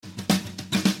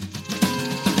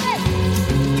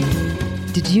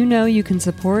Did you know you can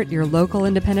support your local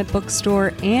independent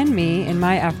bookstore and me in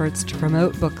my efforts to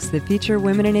promote books that feature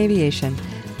women in aviation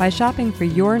by shopping for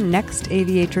your next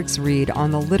Aviatrix read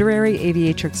on the Literary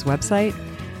Aviatrix website?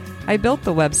 I built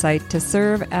the website to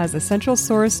serve as a central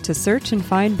source to search and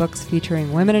find books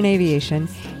featuring women in aviation,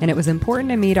 and it was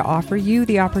important to me to offer you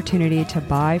the opportunity to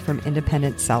buy from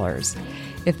independent sellers.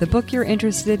 If the book you're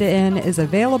interested in is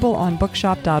available on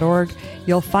bookshop.org,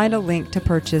 you'll find a link to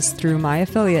purchase through my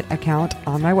affiliate account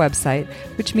on my website,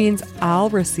 which means I'll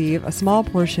receive a small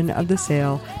portion of the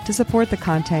sale to support the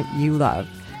content you love.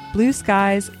 Blue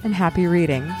skies and happy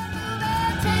reading.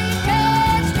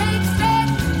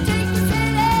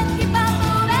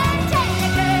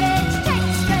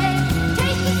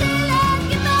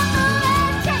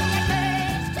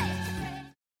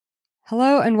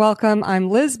 Hello and welcome. I'm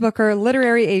Liz Booker,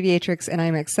 Literary Aviatrix, and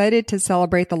I'm excited to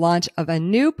celebrate the launch of a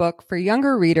new book for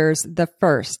younger readers, The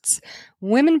Firsts,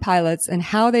 Women Pilots and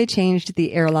How They Changed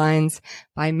the Airlines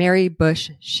by Mary Bush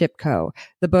Shipko.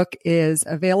 The book is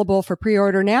available for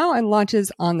pre-order now and launches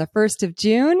on the 1st of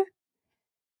June.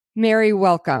 Mary,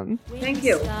 welcome. Thank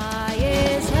you.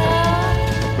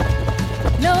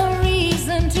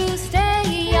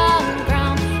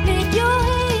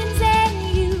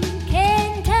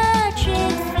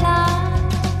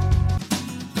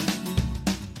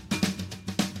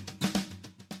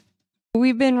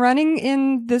 We've been running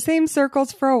in the same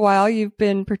circles for a while. You've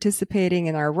been participating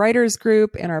in our writers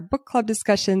group and our book club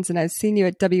discussions, and I've seen you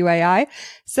at WAI.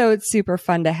 So it's super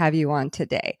fun to have you on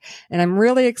today. And I'm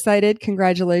really excited.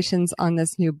 Congratulations on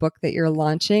this new book that you're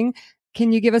launching.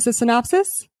 Can you give us a synopsis?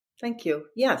 Thank you.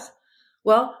 Yes.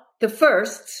 Well, The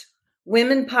Firsts,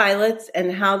 Women Pilots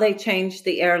and How They Changed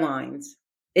the Airlines.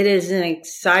 It is an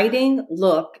exciting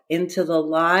look into the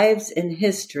lives and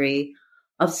history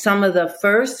of some of the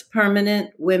first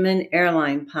permanent women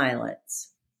airline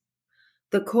pilots.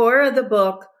 The core of the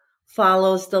book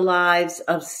follows the lives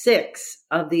of 6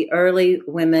 of the early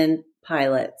women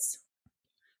pilots.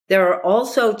 There are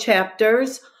also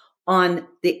chapters on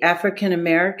the African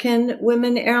American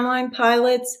women airline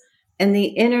pilots and the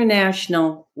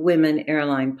international women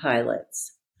airline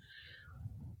pilots.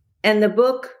 And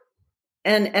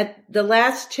at the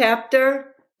last chapter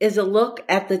is a look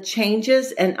at the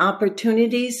changes and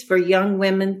opportunities for young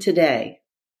women today.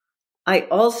 I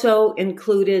also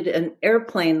included an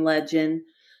airplane legend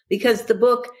because the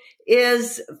book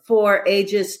is for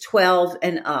ages 12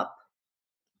 and up.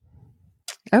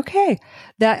 Okay.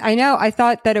 I know. I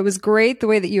thought that it was great the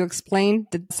way that you explained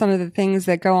some of the things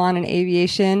that go on in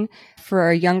aviation for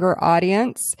a younger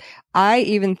audience. I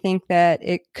even think that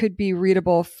it could be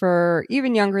readable for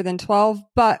even younger than 12,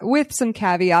 but with some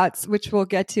caveats, which we'll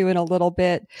get to in a little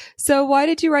bit. So why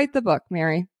did you write the book,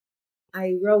 Mary?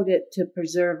 I wrote it to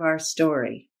preserve our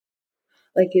story.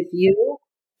 Like if you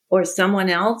or someone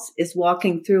else is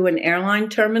walking through an airline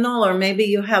terminal, or maybe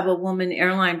you have a woman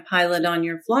airline pilot on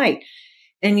your flight,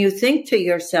 and you think to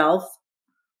yourself,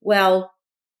 well,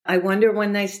 I wonder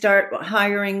when they start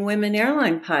hiring women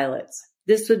airline pilots.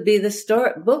 This would be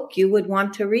the book you would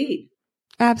want to read.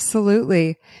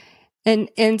 Absolutely.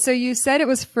 And so you said it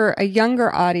was for a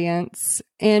younger audience.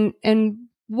 And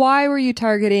why were you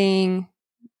targeting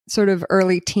sort of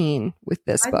early teen with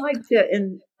this book?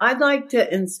 I'd like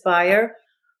to inspire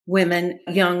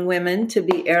young women to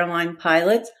be airline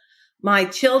pilots. My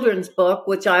children's book,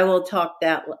 which I will talk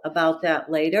about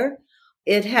that later,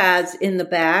 it has in the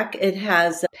back, it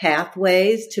has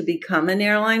pathways to become an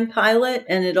airline pilot,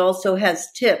 and it also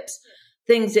has tips,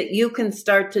 things that you can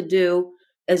start to do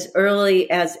as early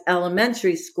as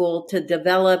elementary school to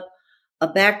develop a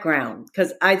background.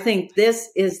 Because I think this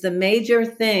is the major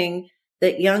thing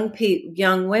that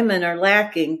young women are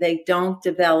lacking. They don't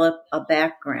develop a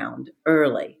background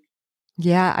early.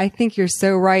 Yeah, I think you're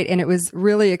so right. And it was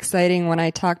really exciting when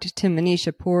I talked to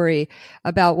Manisha Puri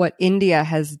about what India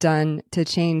has done to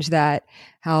change that,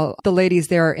 how the ladies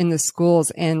there are in the schools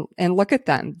and look at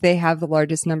them. They have the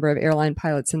largest number of airline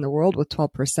pilots in the world with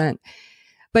 12%.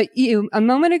 But a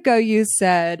moment ago, you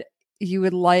said you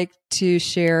would like to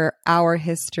share our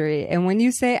history. And when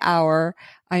you say our,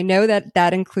 I know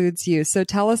that includes you. So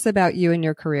tell us about you and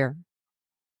your career.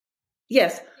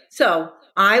 Yes. So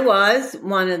I was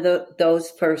one of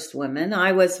those first women.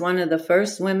 I was one of the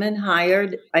first women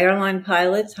airline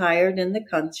pilots hired in the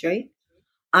country.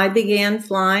 I began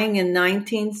flying in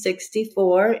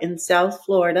 1964 in South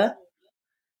Florida.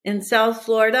 In South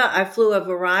Florida, I flew a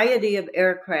variety of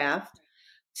aircraft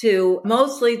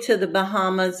mostly to the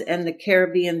Bahamas and the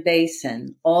Caribbean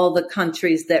Basin, all the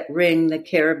countries that ring the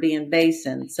Caribbean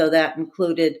Basin. So that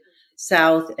included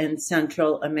South and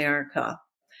Central America.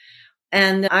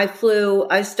 And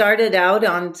I started out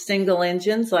on single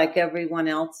engines like everyone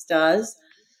else does.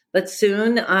 But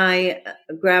soon I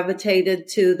gravitated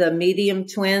to the medium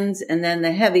twins and then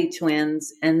the heavy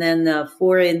twins and then the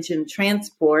 4-engine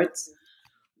transports.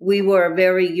 We were a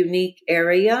very unique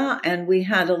area and we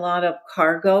had a lot of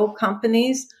cargo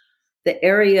companies. The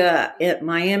area at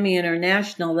Miami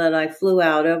International that I flew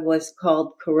out of was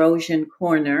called Corrosion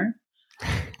Corner.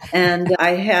 And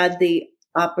I had the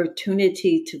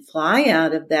opportunity to fly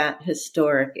out of that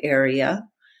historic area.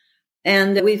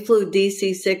 And we flew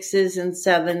DC-6s and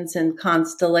 7s and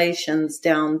Constellations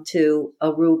down to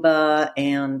Aruba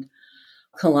and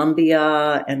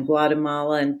Colombia and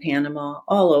Guatemala and Panama,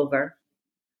 all over.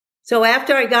 So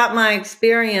after I got my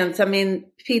experience,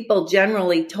 people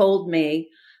generally told me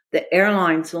the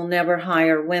airlines will never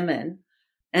hire women.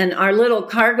 And our little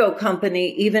cargo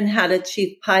company even had a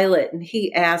chief pilot, and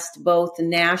he asked both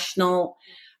National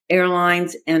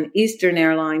Airlines and Eastern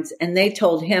Airlines, and they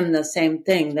told him the same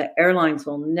thing, that airlines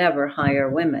will never hire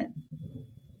women.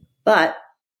 But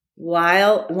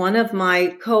while one of my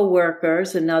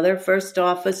coworkers, another first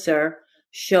officer,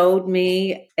 showed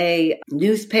me a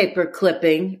newspaper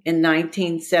clipping in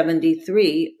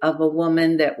 1973 of a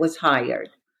woman that was hired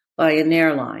by an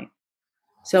airline.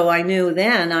 So I knew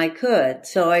then I could.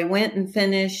 So I went and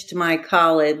finished my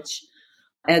college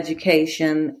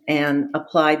education and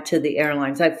applied to the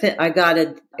airlines. I got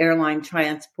an airline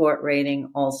transport rating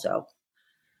also.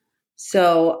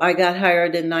 So I got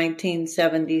hired in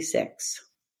 1976.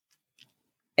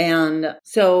 And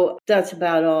so that's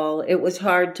about all. It was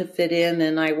hard to fit in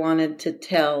and I wanted to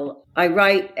tell. I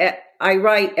write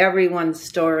everyone's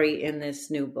story in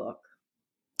this new book.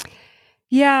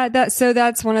 Yeah,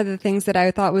 that's one of the things that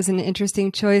I thought was an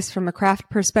interesting choice from a craft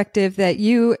perspective that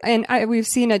we've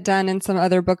seen it done in some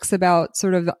other books about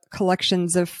sort of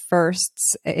collections of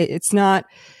firsts. It's not,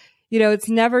 it's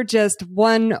never just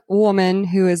one woman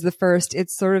who is the first.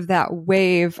 It's sort of that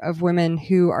wave of women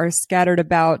who are scattered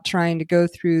about trying to go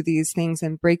through these things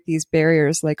and break these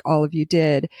barriers like all of you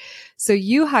did. So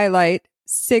you highlight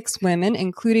 6 women,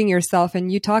 including yourself,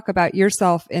 and you talk about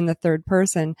yourself in the third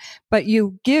person, but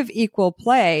you give equal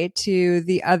play to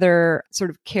the other sort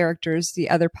of characters, the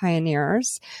other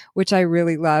pioneers, which I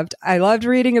really loved. I loved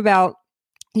reading about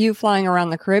you flying around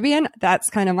the Caribbean. That's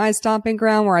kind of my stomping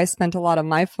ground where I spent a lot of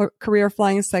my career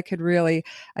flying, so I could really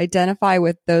identify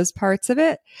with those parts of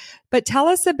it. But tell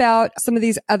us about some of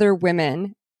these other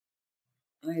women.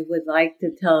 I would like to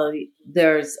tell you,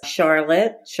 there's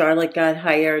Charlotte. Charlotte got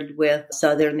hired with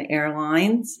Southern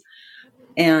Airlines.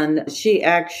 And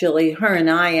her and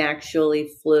I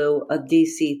actually flew a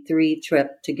DC-3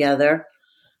 trip together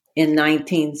in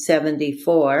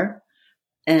 1974.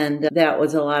 And that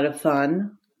was a lot of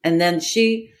fun. And then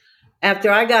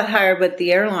after I got hired with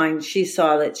the airline, she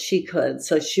saw that she could.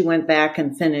 So she went back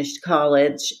and finished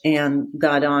college and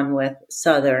got on with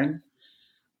Southern.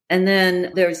 And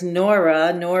then there's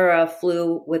Nora. Nora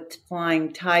flew with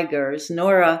Flying Tigers.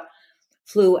 Nora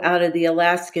flew out of the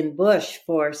Alaskan bush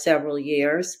for several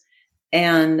years.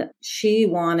 And she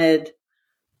flew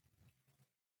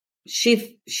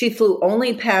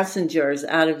only passengers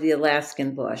out of the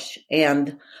Alaskan bush.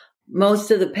 And most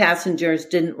of the passengers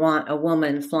didn't want a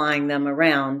woman flying them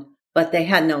around, but they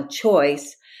had no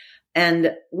choice.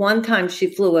 And one time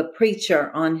she flew a preacher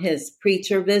on his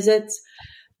preacher visits,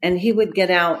 and he would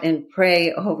get out and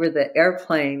pray over the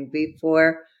airplane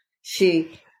before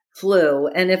she flew.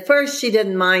 And at first she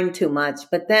didn't mind too much,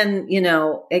 but then,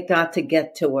 it got to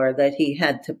get to her that he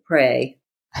had to pray.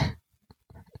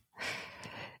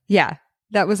 Yeah,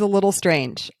 that was a little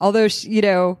strange. Although,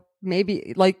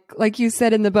 maybe like you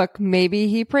said in the book, maybe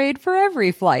he prayed for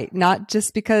every flight, not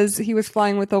just because he was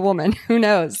flying with a woman. Who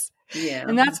knows? Yeah.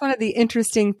 And that's one of the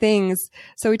interesting things.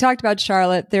 So we talked about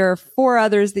Charlotte. There are 4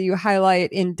 others that you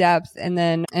highlight in depth,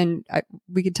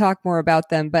 we could talk more about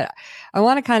them, but I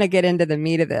want to kind of get into the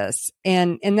meat of this.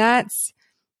 And that's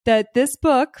that this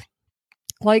book,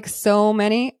 like so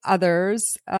many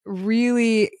others,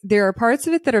 really, there are parts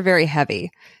of it that are very heavy,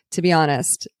 to be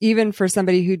honest, even for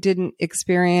somebody who didn't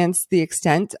experience the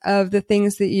extent of the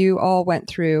things that you all went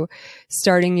through,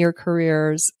 starting your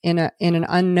careers in an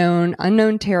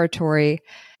unknown territory.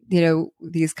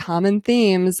 These common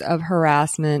themes of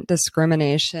harassment,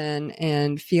 discrimination,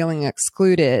 and feeling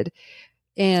excluded.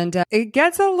 And it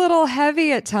gets a little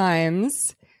heavy at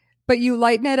times, but you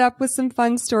lighten it up with some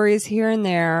fun stories here and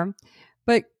there.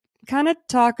 But kind of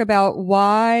talk about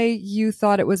why you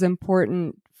thought it was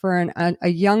important for a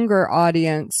younger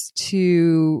audience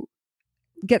to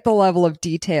get the level of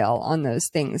detail on those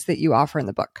things that you offer in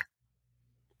the book.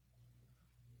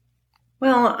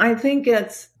 Well,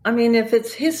 if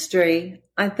it's history,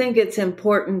 I think it's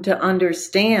important to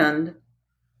understand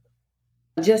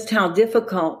just how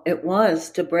difficult it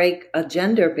was to break a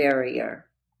gender barrier.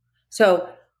 So,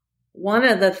 one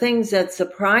of the things that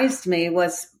surprised me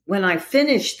was when I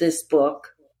finished this book,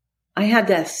 I had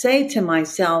to say to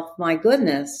myself, my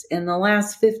goodness, in the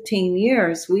last 15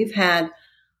 years, we've had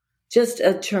just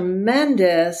a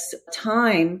tremendous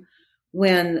time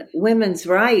when women's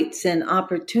rights and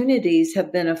opportunities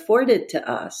have been afforded to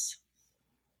us.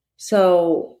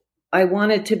 So I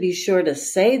wanted to be sure to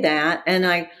say that. And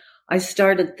I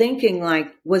started thinking,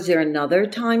 like, was there another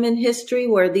time in history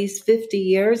where these 50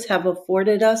 years have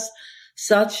afforded us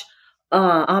such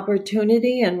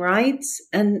opportunity and rights?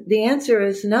 And the answer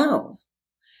is no.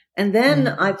 And then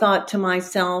I thought to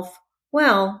myself,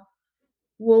 well,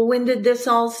 when did this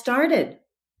all started?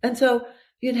 And so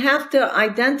you'd have to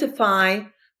identify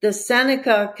the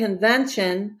Seneca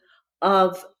Convention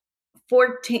of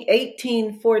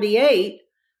 1848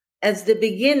 as the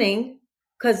beginning,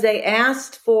 because they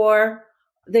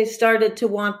started to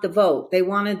want the vote. They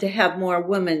wanted to have more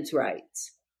women's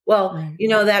rights. Well,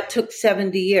 Right. That took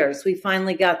 70 years. We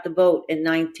finally got the vote in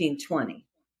 1920.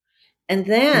 And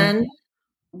then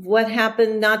what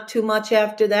happened not too much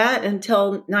after that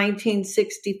until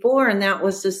 1964, and that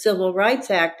was the Civil Rights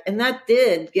Act. And that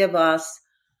did give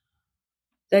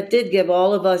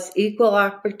all of us equal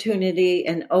opportunity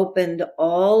and opened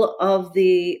all of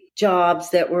the jobs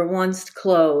that were once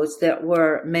closed that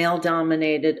were male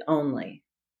dominated only.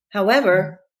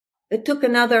 However, it took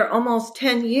another almost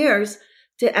 10 years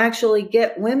to actually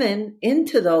get women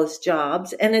into those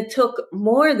jobs. And it took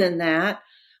more than that,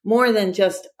 more than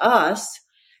just us.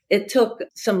 It took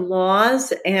some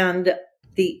laws, and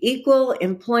the Equal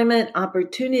Employment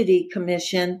Opportunity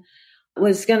Commission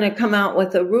was going to come out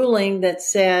with a ruling that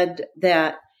said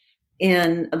that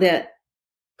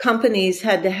companies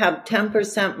had to have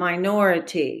 10%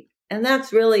 minority. And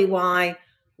that's really why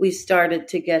we started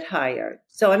to get hired.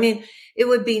 So, it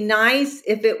would be nice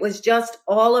if it was just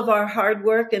all of our hard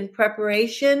work and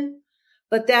preparation,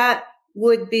 but that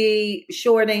would be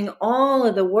shorting all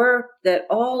of the work that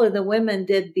all of the women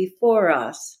did before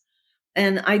us.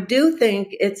 And I do think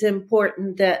it's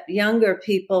important that younger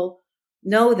people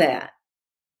know that.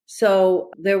 So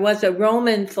there was a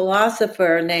Roman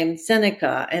philosopher named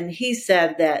Seneca, and he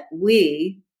said that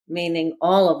we, meaning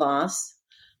all of us,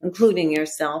 including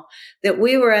yourself, that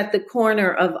we were at the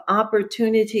corner of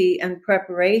opportunity and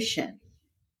preparation,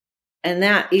 and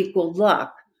that equaled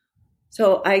luck.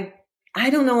 So I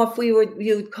don't know if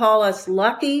you'd call us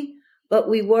lucky, but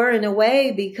we were in a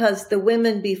way, because the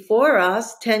women before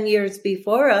us, 10 years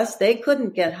before us, they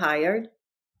couldn't get hired.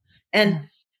 And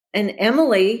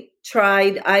Emily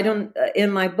tried,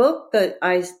 in my book that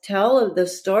I tell the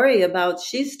story about,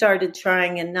 she started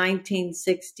trying in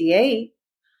 1968.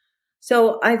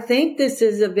 So I think this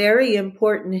is a very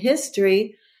important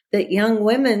history that young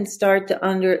women start to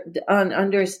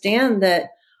understand that,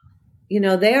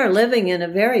 they are living in a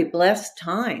very blessed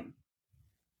time.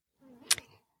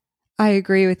 I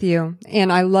agree with you.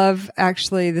 And I love,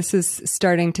 actually, this is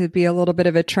starting to be a little bit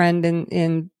of a trend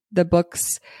in the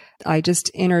books. I just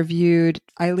interviewed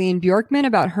Eileen Bjorkman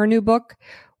about her new book,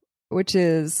 which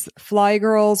is Fly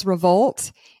Girls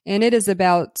Revolt. And it is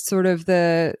about sort of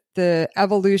the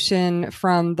evolution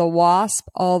from the WASP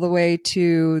all the way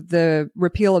to the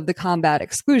repeal of the combat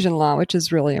exclusion law, which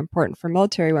is really important for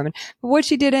military women. But what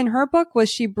she did in her book was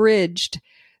she bridged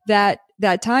that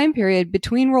time period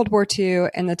between World War II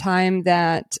and the time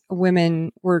that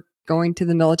women were going to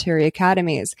the military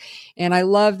academies. And I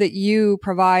love that you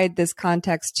provide this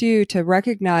context too, to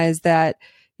recognize that,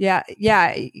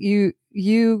 you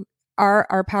are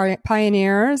our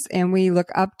pioneers and we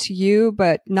look up to you,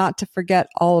 but not to forget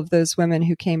all of those women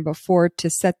who came before to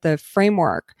set the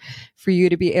framework for you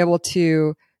to be able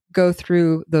to go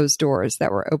through those doors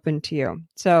that were open to you.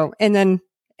 So, and then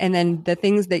the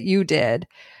things that you did,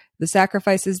 the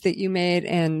sacrifices that you made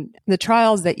and the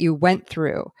trials that you went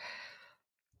through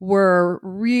were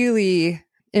really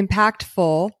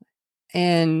impactful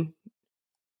and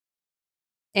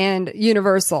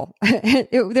universal.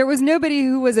 There was nobody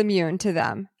who was immune to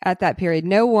them at that period.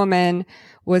 No woman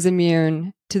was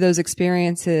immune to those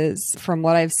experiences from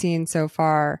what I've seen so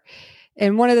far.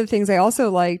 And one of the things I also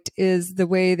liked is the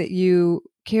way that you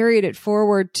carried it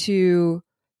forward to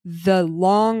the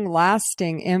long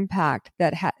lasting impact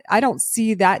that I don't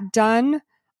see that done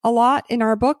a lot in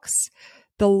our books.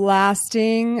 The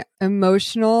lasting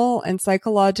emotional and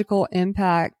psychological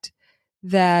impact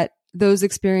that those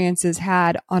experiences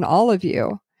had on all of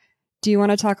you. Do you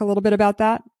want to talk a little bit about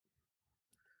that?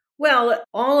 Well,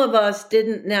 all of us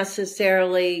didn't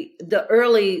necessarily, the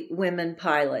early women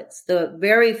pilots, the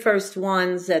very first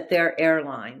ones at their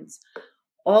airlines,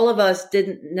 all of us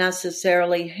didn't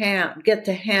necessarily get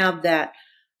to have that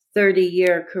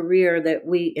 30-year career that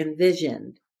we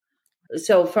envisioned.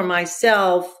 So for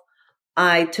myself,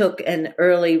 I took an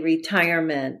early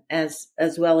retirement as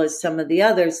well as some of the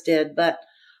others did, but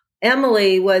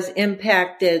Emily was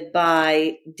impacted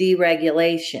by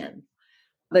deregulation,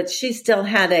 but she still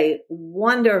had a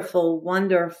wonderful,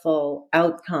 wonderful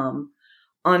outcome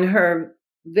on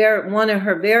one of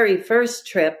her very first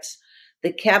trips.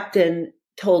 The captain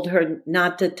told her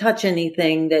not to touch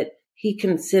anything that he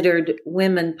considered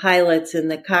women pilots in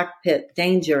the cockpit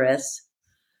dangerous.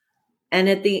 And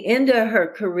at the end of her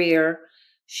career,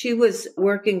 she was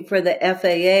working for the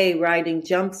FAA, riding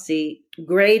jump seat,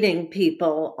 grading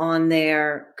people on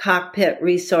their cockpit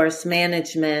resource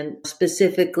management,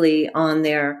 specifically on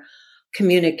their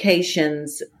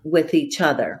communications with each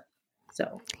other.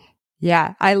 So,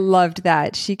 yeah, I loved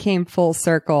that. She came full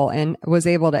circle and was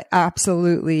able to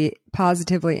absolutely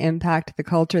positively impact the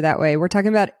culture that way. We're talking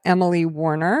about Emily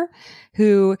Warner,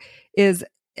 who is,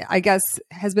 I guess,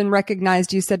 has been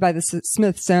recognized, you said, by the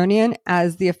Smithsonian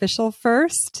as the official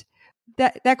first.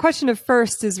 That question of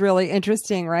first is really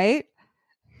interesting, right?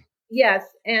 yes.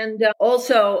 And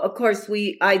also, of course,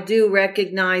 I do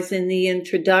recognize in the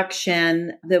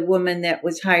introduction the woman that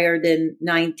was hired in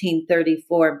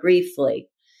 1934 briefly.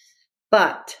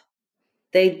 But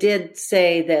they did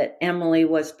say that Emily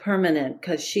was permanent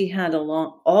because she had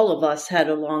all of us had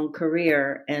a long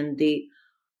career. And the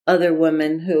other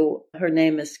woman, who her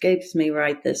name escapes me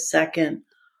right this second,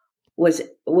 was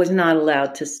not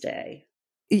allowed to stay.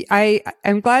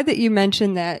 I'm glad that you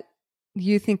mentioned that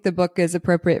you think the book is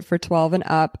appropriate for 12 and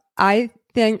up. I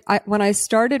think when I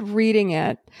started reading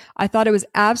it, I thought it was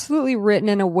absolutely written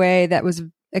in a way that was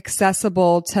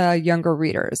accessible to younger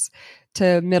readers,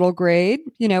 to middle grade,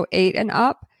 8 and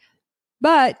up.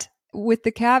 But with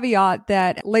the caveat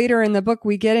that later in the book,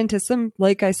 we get into some,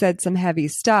 like I said, some heavy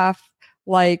stuff,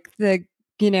 like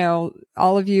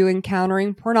all of you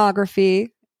encountering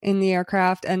pornography in the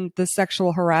aircraft and the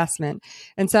sexual harassment.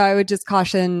 And so I would just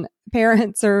caution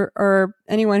parents or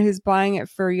anyone who's buying it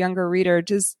for a younger reader,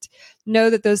 just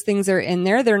know that those things are in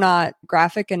there. They're not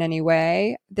graphic in any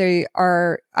way. They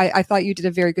are, I thought you did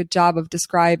a very good job of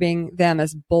describing them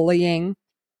as bullying,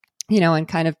 and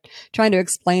kind of trying to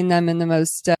explain them in the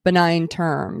most benign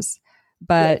terms.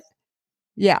 But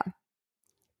yes.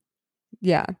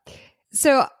 Yeah.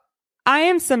 So I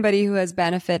am somebody who has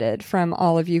benefited from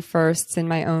all of you firsts in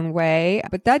my own way,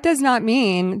 but that does not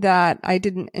mean that I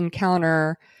didn't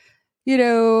encounter,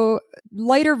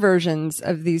 lighter versions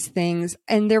of these things.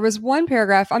 And there was one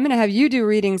paragraph, I'm going to have you do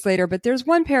readings later, but there's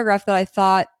one paragraph that I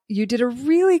thought you did a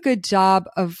really good job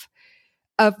of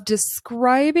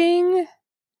describing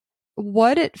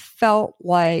what it felt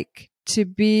like to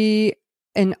be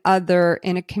an other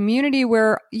in a community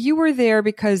where you were there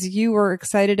because you were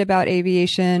excited about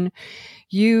aviation.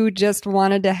 You just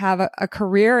wanted to have a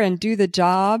career and do the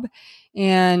job.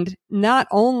 And not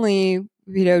only,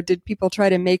 did people try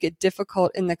to make it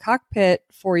difficult in the cockpit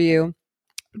for you,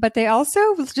 but they also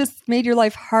just made your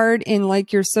life hard in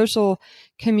like your social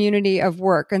community of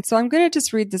work. And so I'm going to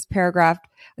just read this paragraph.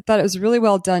 I thought it was really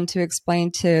well done to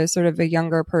explain to sort of a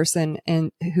younger person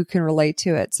and who can relate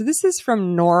to it. So this is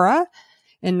from Nora.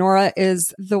 And Nora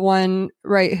is the one,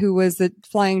 right, who was the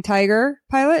Flying Tiger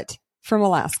pilot from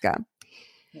Alaska.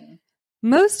 Okay.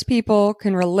 Most people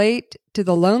can relate to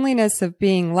the loneliness of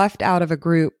being left out of a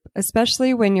group,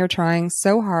 especially when you're trying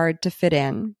so hard to fit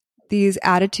in. These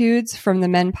attitudes from the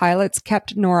men pilots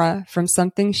kept Nora from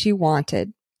something she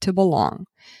wanted, to belong.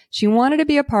 She wanted to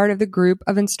be a part of the group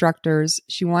of instructors.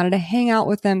 She wanted to hang out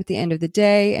with them at the end of the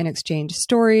day and exchange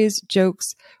stories,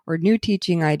 jokes, or new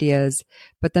teaching ideas.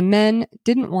 But the men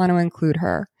didn't want to include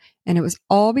her. And it was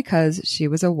all because she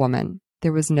was a woman.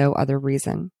 There was no other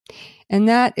reason. And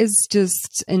that is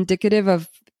just indicative of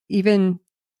even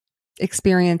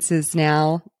experiences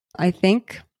now, I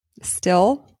think,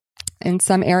 still in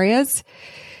some areas.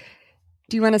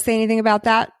 Do you want to say anything about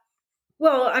that?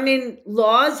 Well, I mean,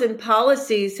 laws and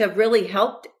policies have really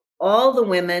helped all the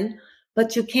women,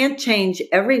 but you can't change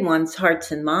everyone's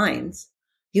hearts and minds.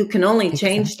 You can only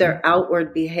change their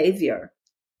outward behavior.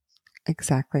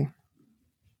 Exactly.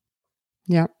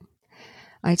 Yep.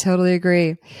 I totally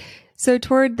agree. So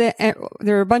toward the end,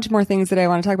 there are a bunch more things that I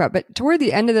want to talk about, but toward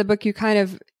the end of the book, you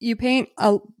paint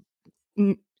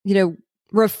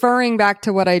referring back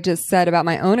to what I just said about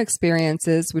my own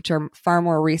experiences, which are far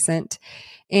more recent,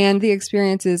 and the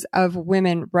experiences of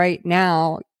women right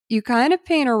now. You kind of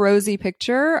paint a rosy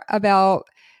picture about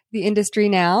the industry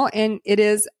now, and it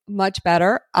is much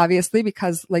better, obviously,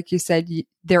 because like you said,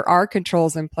 there are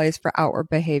controls in place for outward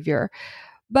behavior.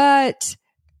 But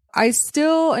I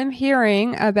still am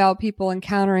hearing about people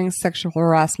encountering sexual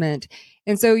harassment.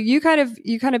 And so you kind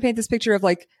of paint this picture of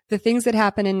like the things that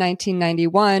happened in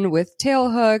 1991 with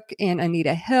Tailhook and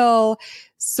Anita Hill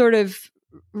sort of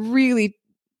really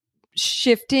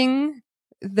shifting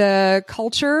the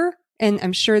culture. And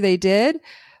I'm sure they did.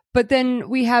 But then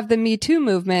we have the Me Too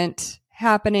movement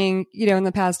happening, in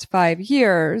the past 5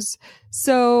 years.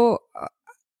 So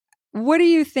what do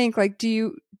you think? Like, do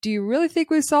you really think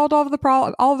we've solved all of the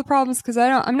problems? Because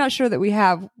I'm not sure that we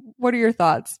have. What are your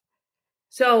thoughts?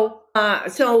 So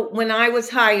when I was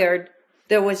hired,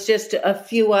 there was just a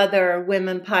few other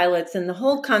women pilots in the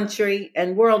whole country,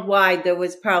 and worldwide there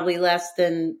was probably less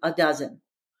than a dozen.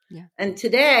 Yeah. And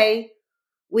today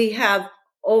we have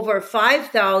over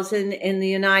 5,000 in the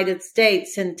United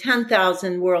States and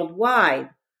 10,000 worldwide,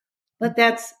 but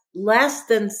that's less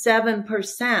than 7%.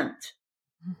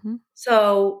 Mm-hmm.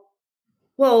 So,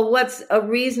 well, what's a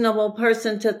reasonable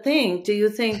person to think? Do you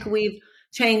think we've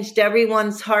changed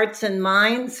everyone's hearts and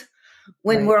minds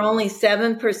when we're only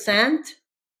 7%?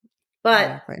 But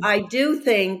exactly. I do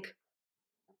think,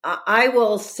 I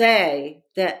will say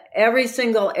that every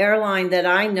single airline that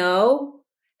I know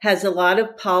has a lot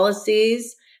of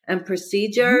policies and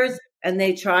procedures, and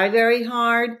they try very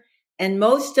hard. And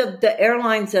most of the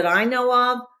airlines that I know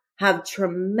of have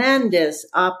tremendous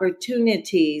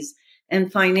opportunities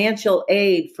and financial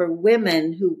aid for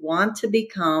women who want to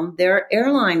become their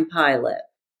airline pilot.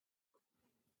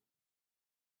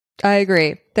 I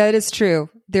agree. That is true.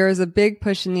 There is a big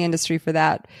push in the industry for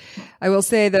that. I will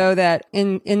say though that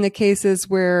in the cases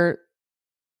where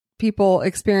people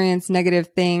experience negative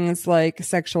things like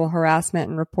sexual harassment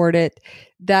and report it,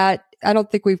 that I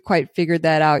don't think we've quite figured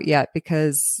that out yet,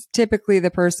 because typically the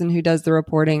person who does the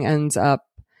reporting ends up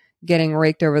getting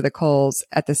raked over the coals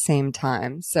at the same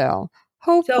time. So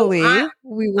hopefully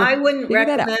we will. I wouldn't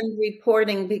recommend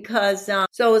reporting because,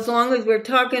 so as long as we're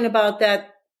talking about that,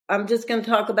 I'm just going to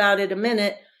talk about it a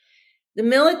minute. The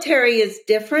military is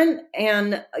different,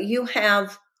 and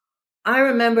I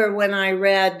remember when I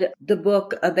read the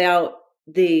book about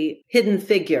the Hidden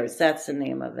Figures, that's the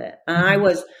name of it. And I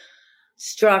was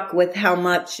struck with how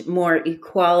much more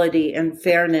equality and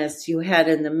fairness you had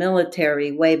in the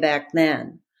military way back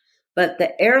then. But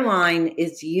the airline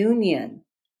is union,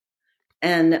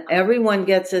 and everyone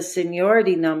gets a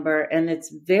seniority number, and it's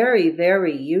very,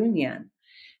 very union.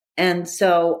 And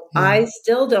so I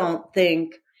still don't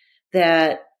think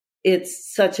that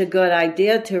it's such a good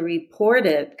idea to report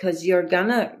it, because you're going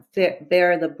to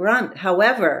bear the brunt.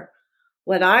 However,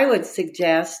 what I would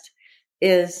suggest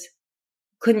is,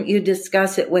 couldn't you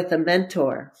discuss it with a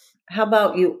mentor? How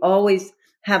about you always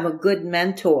have a good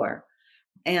mentor,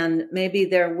 and maybe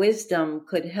their wisdom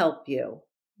could help you?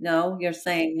 No, you're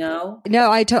saying no? No,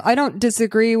 I don't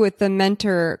disagree with the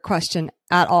mentor question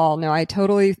at all. No,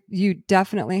 you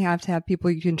definitely have to have people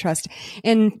you can trust.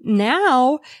 And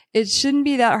now it shouldn't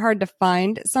be that hard to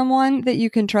find someone that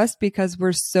you can trust, because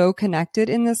we're so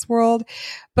connected in this world.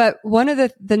 But one of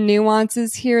the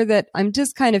nuances here that I'm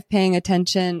just kind of paying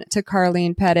attention to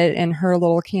Carlene Pettit and her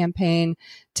little campaign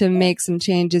to make some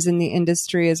changes in the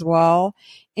industry as well.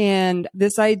 And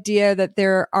this idea that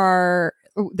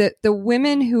the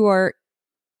women who are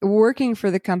working for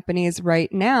the companies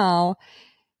right now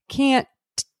can't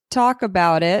talk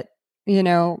about it,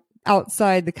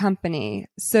 outside the company.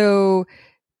 So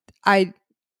I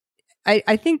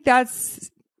think that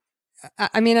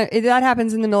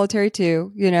happens in the military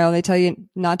too. They tell you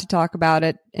not to talk about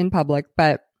it in public,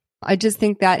 but I just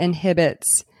think that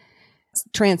inhibits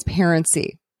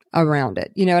transparency around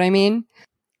it. You know what I mean?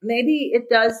 Maybe it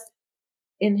does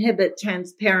inhibit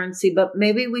transparency, but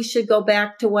maybe we should go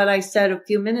back to what I said a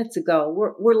few minutes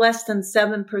ago. We're less than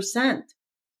 7%.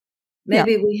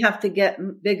 Maybe we have to get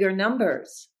bigger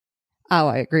numbers. Oh,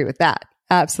 I agree with that.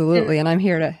 Absolutely. And I'm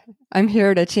here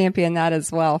to champion that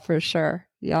as well, for sure.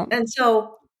 Yeah. And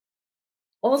so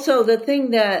also the thing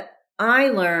that I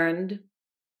learned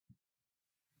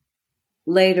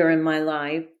later in my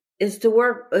life is to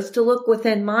look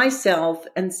within myself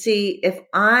and see if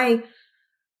I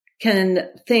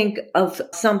can think of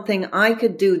something I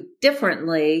could do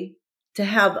differently to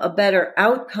have a better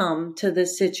outcome to the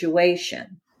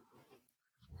situation.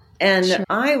 And sure.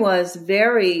 I was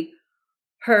very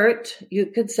hurt. You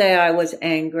could say I was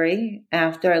angry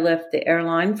after I left the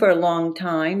airline for a long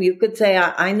time. You could say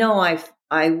I know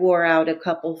I wore out a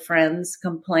couple friends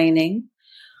complaining.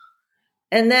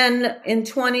 And then in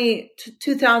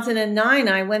 2009,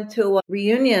 I went to a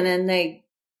reunion, and they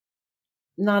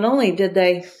not only did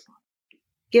they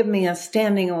give me a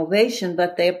standing ovation,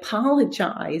 but they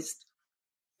apologized.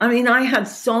 I mean, I had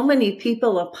so many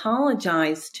people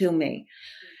apologize to me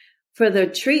for the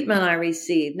treatment I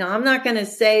received. Now, I'm not going to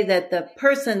say that the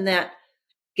person that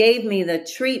gave me the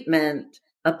treatment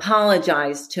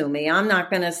apologized to me. I'm not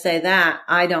going to say that.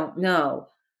 I don't know.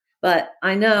 But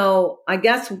I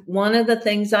guess one of the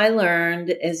things I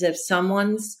learned is if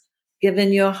someone's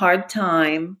given you a hard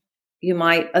time, you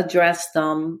might address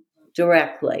them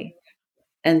directly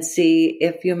and see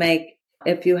if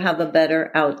you have a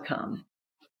better outcome.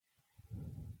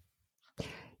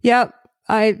 Yep.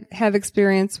 I have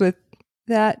experience with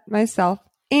that myself.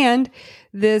 And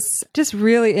this just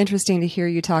really interesting to hear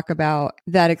you talk about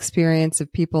that experience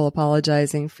of people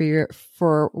apologizing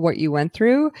for what you went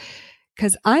through.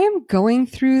 Because I am going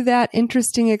through that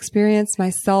interesting experience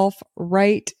myself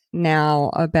right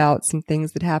now about some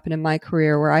things that happened in my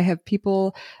career where I have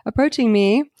people approaching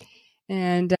me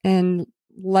and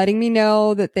letting me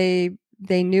know that they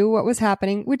knew what was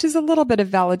happening, which is a little bit of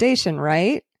validation,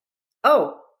 right?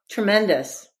 Oh,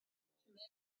 tremendous.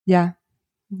 Yeah.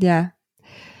 Yeah.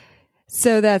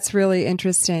 So that's really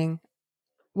interesting.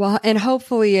 Well, and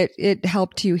hopefully it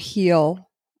helped you heal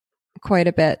quite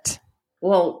a bit.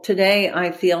 Well, today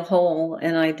I feel whole,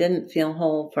 and I didn't feel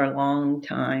whole for a long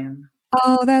time.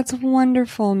 Oh, that's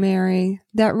wonderful, Mary.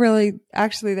 That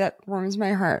warms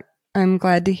my heart. I'm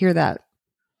glad to hear that.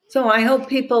 So I hope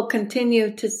people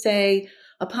continue to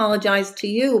apologize to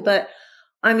you. But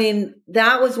I mean,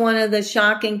 that was one of the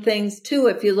shocking things too.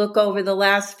 If you look over the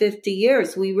last 50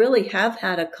 years, we really have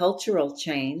had a cultural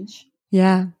change.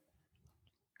 Yeah.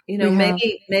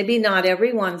 Maybe not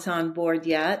everyone's on board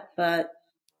yet, but.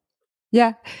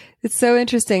 Yeah, it's so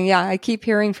interesting. Yeah, I keep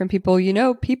hearing from people,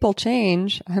 people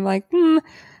change. I'm like,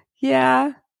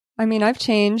 yeah. I mean, I've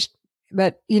changed,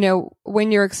 but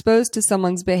when you're exposed to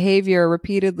someone's behavior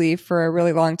repeatedly for a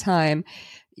really long time,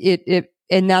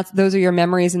 those are your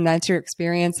memories and that's your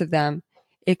experience of them.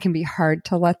 It can be hard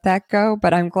to let that go,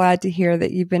 but I'm glad to hear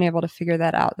that you've been able to figure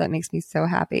that out. That makes me so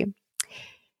happy.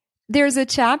 There's a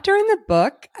chapter in the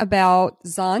book about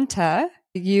Zonta.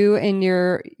 You and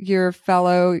your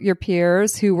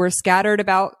peers who were scattered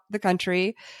about the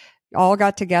country all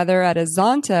got together at a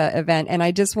Zonta event. And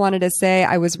I just wanted to say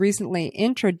I was recently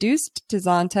introduced to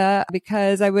Zonta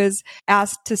because I was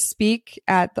asked to speak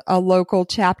at a local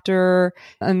chapter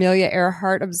Amelia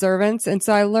Earhart observance. And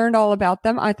so I learned all about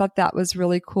them. I thought that was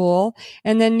really cool.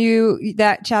 And then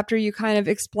that chapter, you kind of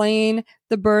explain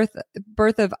the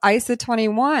birth of ISA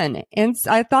 21. And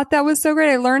I thought that was so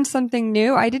great. I learned something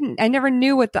new. I never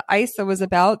knew what the ISA was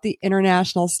about, the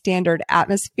International Standard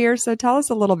Atmosphere. So tell us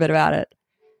a little bit about it.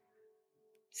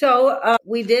 So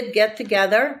we did get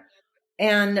together,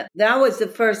 and that was the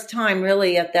first time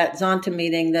really at that Zonta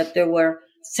meeting that there were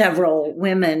several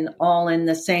women all in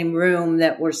the same room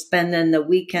that were spending the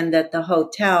weekend at the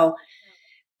hotel.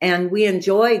 And we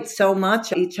enjoyed so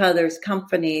much each other's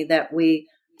company that we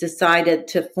decided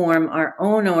to form our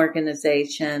own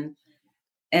organization.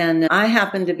 And I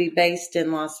happened to be based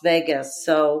in Las Vegas,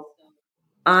 so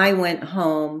I went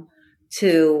home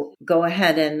to go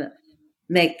ahead and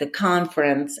make the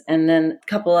conference. And then a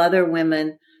couple other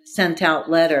women sent out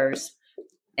letters.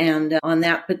 And on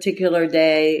that particular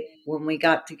day, when we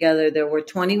got together, there were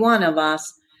 21 of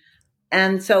us.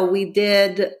 And so we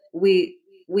did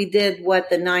what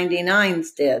the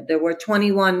 99s did. There were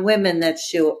 21 women that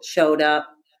showed up.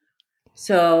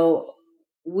 So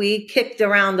we kicked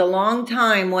around a long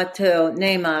time what to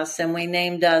name us, and we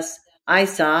named us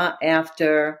ISA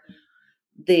after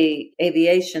the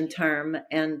aviation term,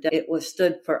 and it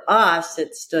stood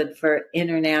for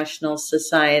International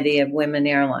Society of Women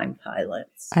Airline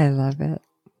Pilots. I love it.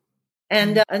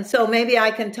 And so maybe I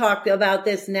can talk about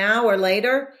this now or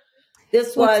later.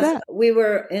 We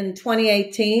were in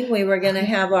 2018, we were going to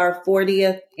have our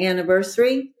 40th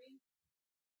anniversary.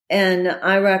 And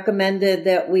I recommended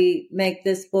that we make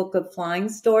this book of flying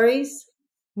stories.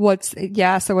 So what's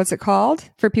it called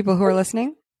for people who are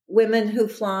listening? Women Who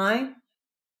Fly.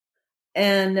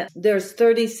 And there's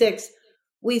 36.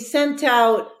 We sent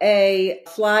out a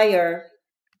flyer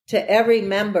to every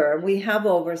member. We have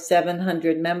over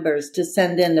 700 members to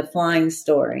send in the flying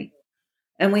story.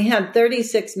 And we had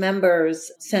 36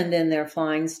 members send in their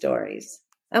flying stories.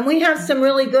 And we have some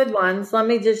really good ones. Let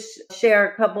me just share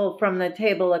a couple from the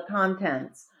table of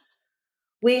contents.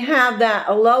 We have that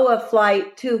Aloha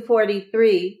Flight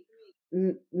 243,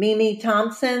 Mimi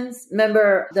Thompson's.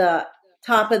 Remember the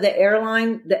top of the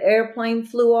airplane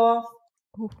flew off?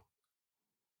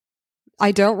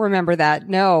 I don't remember that.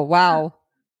 No. Wow.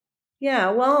 Yeah,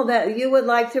 well, that you would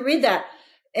like to read that.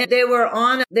 And they were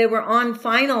on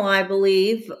final, I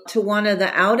believe, to one of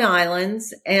the out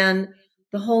islands, and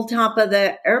the whole top of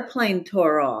the airplane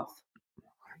tore off.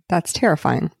 That's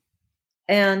terrifying.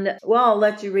 And well, I'll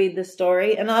let you read the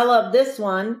story. And I love this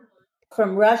one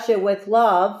from Russia with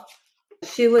Love.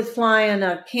 She was flying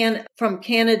from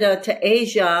Canada to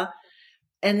Asia,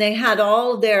 and they had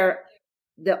all their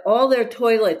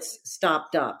toilets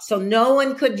stopped up. So no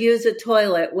one could use a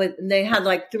toilet they had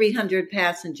like 300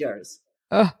 passengers.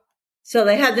 Ugh. So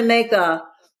they had to make a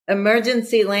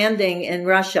emergency landing in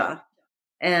Russia.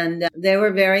 And they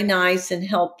were very nice and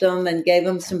helped them and gave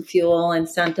them some fuel and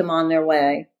sent them on their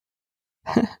way.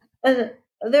 And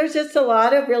there's just a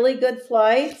lot of really good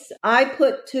flights. I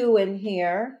put 2 in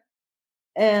here.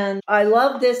 And I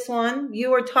love this one.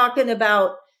 You were talking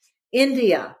about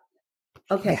India.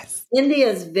 Okay. Yes.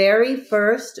 India's very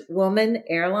first woman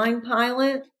airline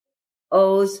pilot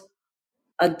owes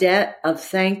a debt of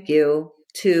thank you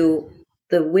to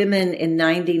the women in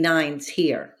 99s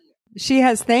here. She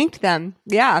has thanked them.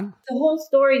 Yeah. The whole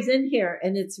story's in here,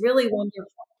 and it's really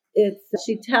wonderful.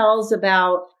 She tells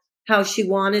about how she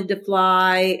wanted to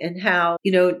fly and how,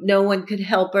 no one could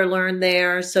help her learn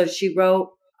there. So she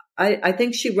wrote, I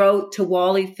think she wrote to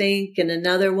Wally Fink and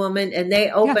another woman, and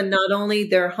they opened not only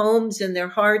their homes and their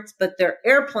hearts, but their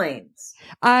airplanes.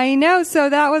 I know. So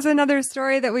that was another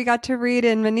story that we got to read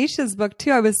in Manisha's book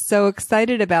too. I was so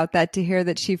excited about that, to hear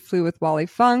that she flew with Wally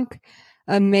Funk.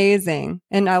 Amazing.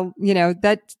 And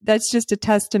that's just a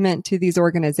testament to these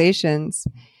organizations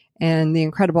and the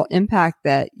incredible impact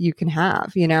that you can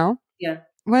have, Yeah.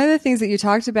 One of the things that you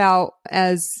talked about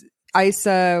as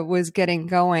ISA was getting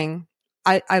going,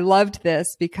 I loved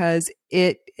this because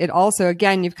it also,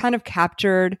 again, you've kind of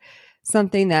captured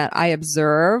something that I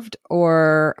observed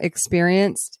or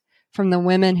experienced from the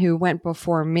women who went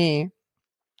before me.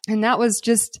 And that was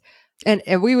just, and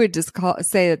we would just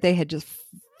say that they had just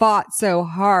fought so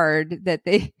hard that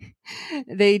they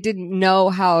didn't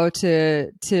know how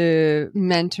to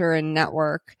mentor and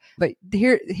network. But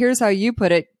here's how you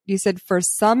put it. You said, for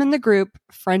some in the group,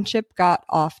 friendship got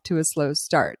off to a slow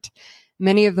start.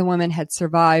 Many of the women had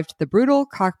survived the brutal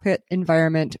cockpit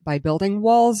environment by building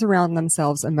walls around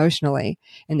themselves emotionally,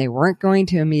 and they weren't going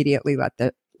to immediately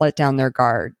let down their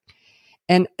guard.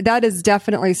 And that is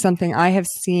definitely something I have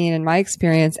seen in my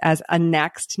experience as a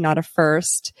next, not a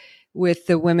first, with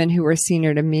the women who were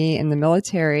senior to me in the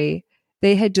military.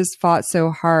 They had just fought so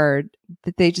hard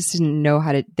that they just didn't know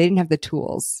they didn't have the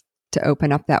tools to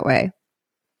open up that way.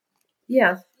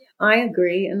 Yeah, I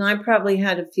agree. And I probably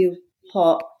had a few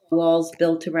walls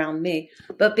built around me.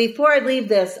 But before I leave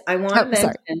this, I want to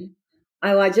mention,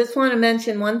 I just want to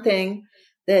mention one thing,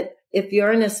 that if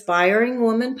you're an aspiring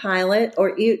woman pilot,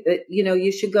 or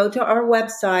you should go to our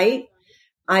website,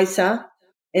 ISA,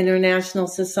 International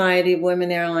Society of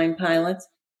Women Airline Pilots,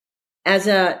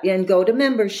 and go to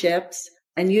memberships.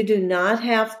 And you do not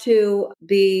have to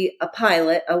be a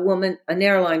pilot, an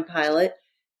airline pilot.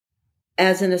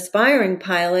 As an aspiring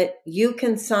pilot, you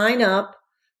can sign up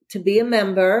to be a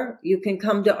member. You can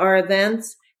come to our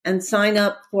events and sign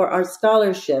up for our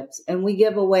scholarships. And we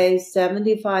give away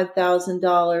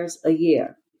 $75,000 a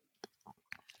year.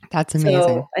 That's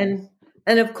amazing. So,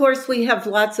 and of course, we have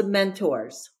lots of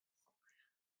mentors.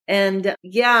 And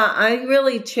yeah, I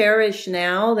really cherish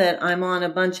now that I'm on a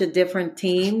bunch of different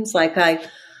teams. Like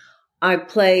I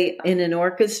play in an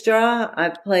orchestra. I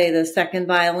play the second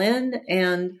violin,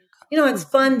 and it's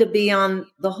fun to be on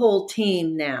the whole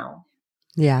team now.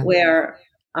 Yeah. Where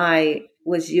I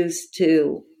was used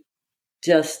to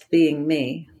just being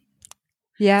me.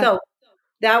 Yeah. So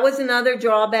that was another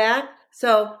drawback.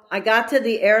 So I got to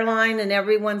the airline and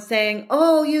everyone saying,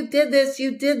 "Oh, you did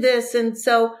this." And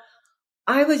so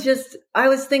I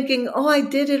was thinking, "Oh, I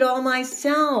did it all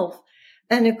myself."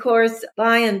 And of course,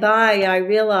 by and by, I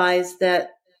realized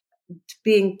that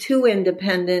being too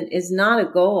independent is not a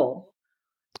goal.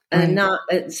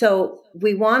 And so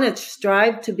we want to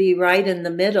strive to be right in the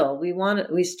middle. We want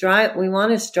to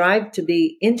strive to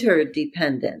be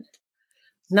interdependent,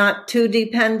 not too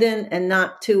dependent and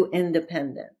not too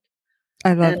independent.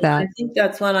 I love that. I think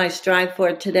that's what I strive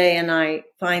for today, and I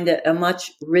find it a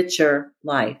much richer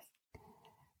life.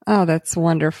 Oh, that's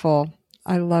wonderful.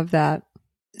 I love that.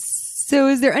 So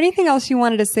is there anything else you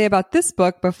wanted to say about this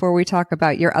book before we talk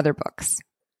about your other books?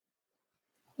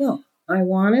 Well, I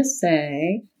want to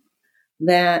say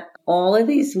that all of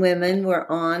these women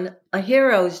were on a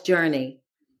hero's journey.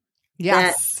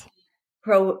 Yes.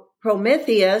 That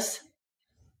Prometheus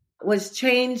was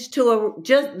changed to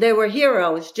they were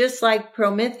heroes, just like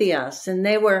Prometheus. And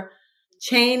they were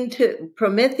chained to,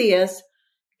 Prometheus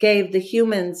gave the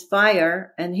humans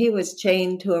fire, and he was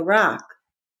chained to a rock.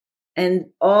 And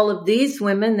all of these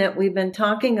women that we've been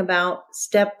talking about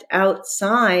stepped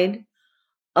outside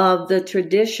of the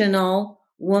traditional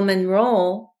woman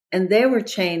role, and they were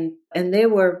chained and they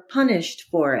were punished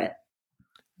for it.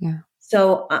 Yeah.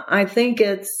 So I think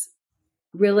it's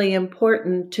really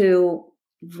important to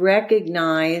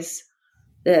recognize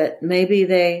that maybe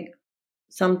they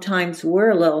sometimes were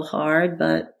a little hard,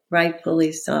 but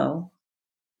rightfully so.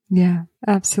 Yeah,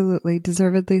 absolutely.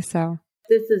 Deservedly so.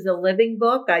 This is a living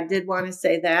book. I did want to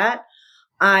say that.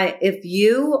 If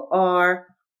you are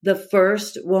the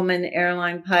first woman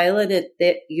airline pilot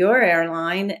at your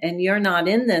airline and you're not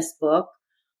in this book,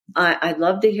 I'd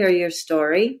love to hear your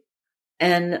story.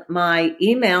 And my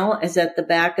email is at the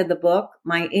back of the book.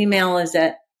 My email is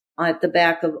at the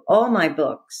back of all my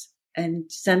books.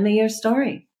 And send me your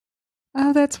story.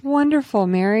 Oh, that's wonderful,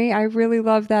 Mary. I really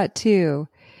love that too.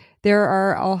 There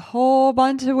are a whole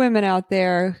bunch of women out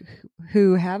there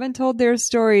who haven't told their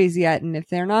stories yet. And if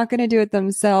they're not going to do it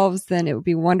themselves, then it would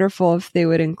be wonderful if they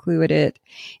would include it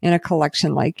in a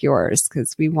collection like yours,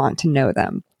 because we want to know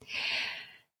them.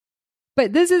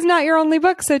 But this is not your only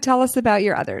book, so tell us about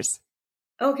your others.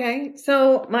 Okay.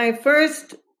 So my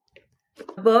first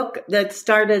book that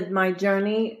started my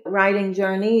writing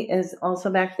journey, is also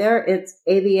back there. It's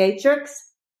Aviatrix,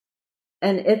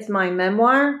 and it's my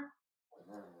memoir.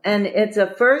 And it's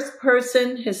a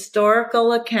first-person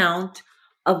historical account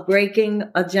of breaking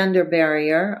a gender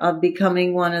barrier, of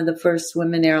becoming one of the first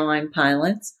women airline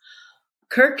pilots.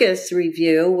 Kirkus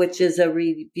Review, which is a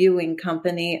reviewing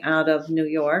company out of New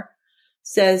York,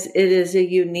 says it is a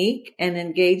unique and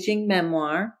engaging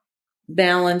memoir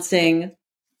balancing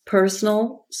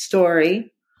personal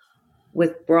story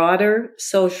with broader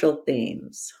social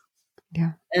themes.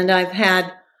 Yeah. And I've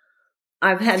had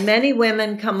many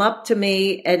women come up to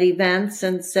me at events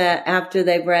and say, after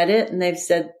they've read it, and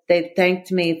they've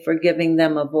thanked me for giving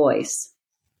them a voice.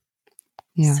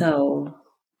 Yeah. So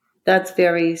that's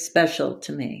very special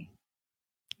to me.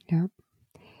 Yeah.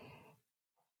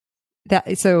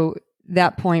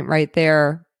 That point right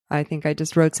there, I think I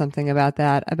just wrote something about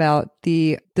that, about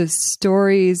the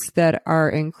stories that are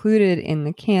included in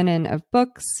the canon of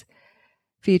books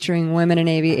featuring women in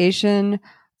aviation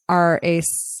are a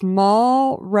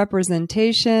small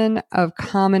representation of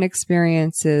common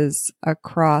experiences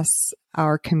across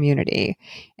our community.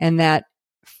 And that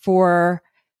for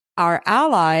our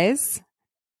allies,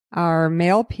 our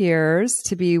male peers,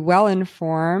 to be well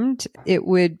informed, it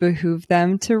would behoove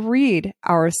them to read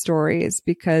our stories,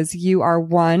 because you are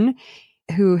one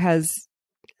who has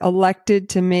elected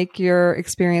to make your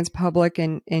experience public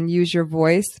and use your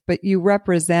voice, but you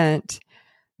represent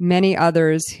many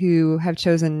others who have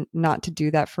chosen not to do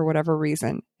that for whatever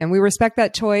reason. And we respect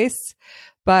that choice,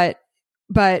 but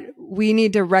we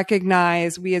need to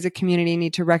recognize, we as a community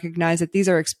need to recognize that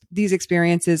these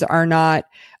experiences are not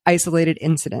isolated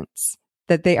incidents,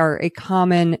 that they are a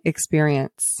common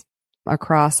experience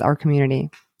across our community.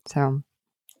 So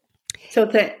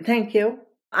thank you.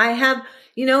 I have,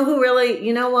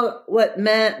 what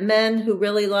men who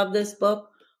really love this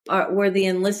book were the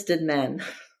enlisted men.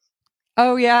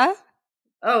 Oh yeah.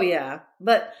 Oh yeah.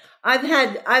 But I've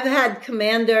had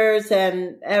commanders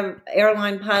and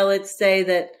airline pilots say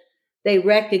that they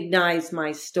recognize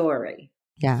my story.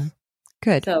 Yeah.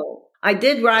 Good. So I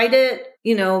did write it,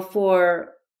 if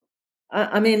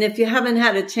you haven't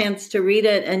had a chance to read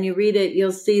it and you read it,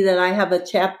 you'll see that I have a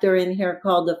chapter in here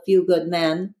called A Few Good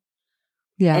Men.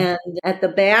 Yeah. And at the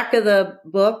back of the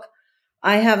book,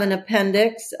 I have an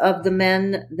appendix of the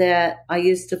men that I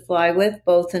used to fly with,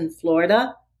 both in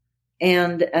Florida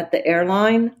and at the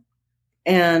airline.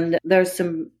 And there's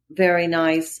some very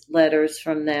nice letters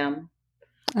from them,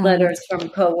 letters from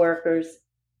coworkers,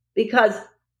 because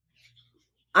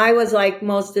I was like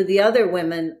most of the other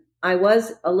women. I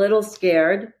was a little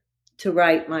scared to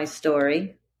write my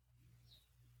story.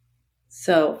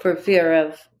 So for fear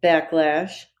of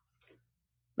backlash.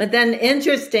 But then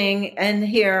interesting, and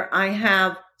here I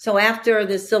have, so after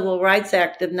the Civil Rights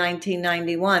Act of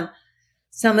 1991,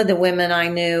 some of the women I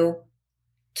knew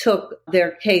took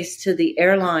their case to the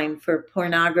airline for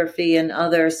pornography and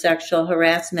other sexual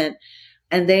harassment,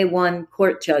 and they won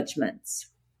court judgments.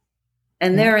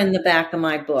 And they're in the back of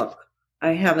my book.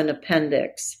 I have an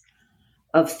appendix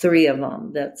of 3 of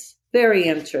them. That's very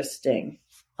interesting.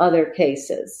 Other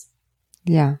cases.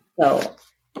 Yeah. So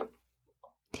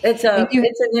it's an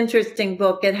interesting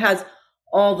book. It has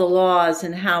all the laws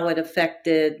and how it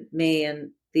affected me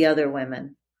and the other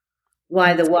women.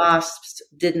 Why the WASPs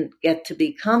didn't get to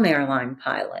become airline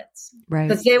pilots. Right.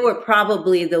 Because they were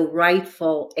probably the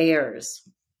rightful heirs.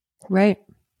 Right.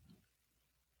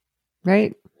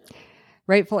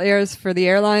 Rightful heirs for the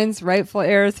airlines, rightful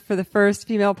heirs for the first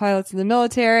female pilots in the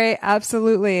military.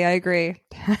 Absolutely. I agree.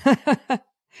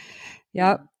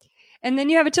 Yep. And then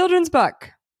you have a children's book,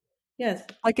 Yes.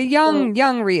 like a So,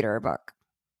 young reader book.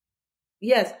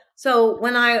 yes. So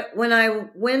when I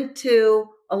went to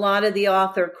a lot of the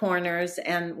author corners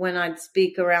and when I'd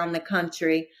speak around the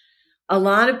country, a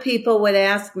lot of people would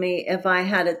ask me if I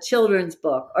had a children's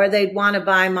book, or they'd want to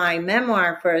buy my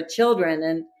memoir for children.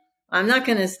 And I'm not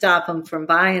going to stop them from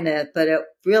buying it, but it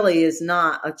really is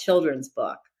not a children's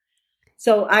book.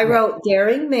 So I wrote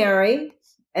Daring Mary,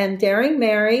 and Daring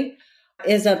Mary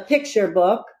is a picture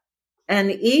book, and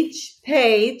each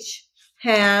page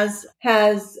is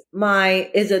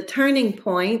a turning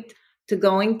point to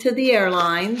going to the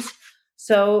airlines.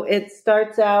 So it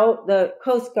starts out, the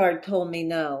Coast Guard told me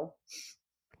no.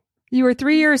 You were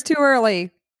 3 years too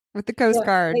early with the Coast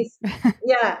Guard.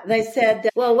 They said,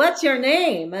 well, what's your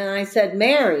name? And I said,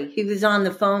 Mary. He was on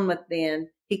the phone with me, and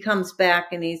he comes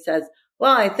back and he says,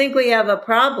 well, I think we have a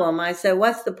problem. I said,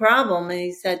 what's the problem? And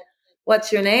he said,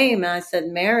 what's your name? And I said,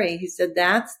 Mary. He said,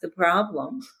 that's the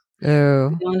problem. Oh.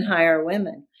 We don't hire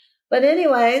women. But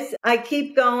anyways, I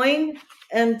keep going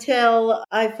until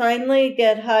I finally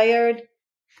get hired.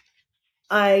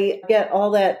 I get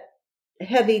all that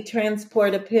heavy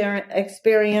transport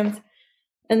experience.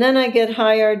 And then I get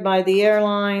hired by the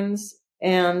airlines,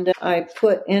 and I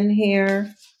put in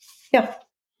here,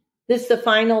 this is the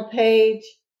final page.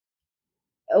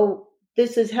 Oh,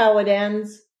 this is how it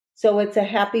ends. So it's a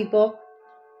happy book,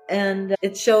 and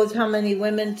it shows how many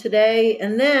women today.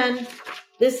 And then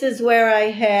this is where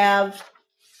I have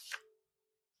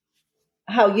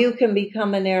how you can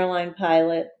become an airline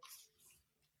pilot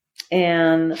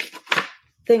and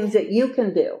things that you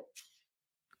can do.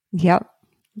 Yep.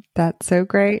 That's so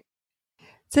great.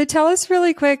 So tell us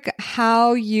really quick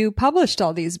how you published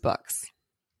all these books.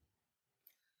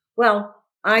 Well,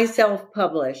 I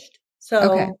self-published.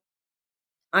 So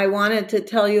I wanted to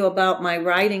tell you about my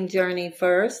writing journey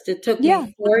first. It took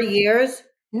me 4 years.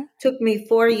 Yeah. Took me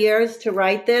 4 years to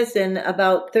write this, and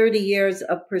about 30 years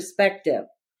of perspective.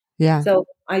 Yeah. So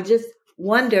I just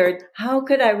wondered, how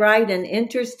could I write an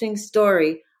interesting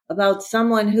story about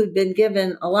someone who'd been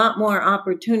given a lot more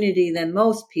opportunity than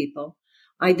most people?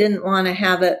 I didn't want to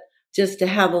have it just to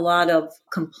have a lot of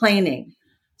complaining.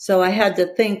 So I had to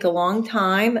think a long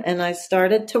time, and I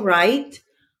started to write.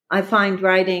 I find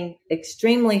writing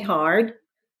extremely hard.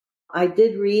 I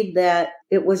did read that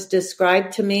it was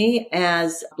described to me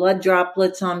as blood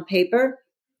droplets on paper.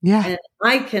 Yeah. And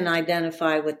I can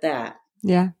identify with that.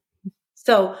 Yeah.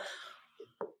 So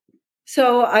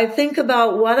I think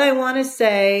about what I want to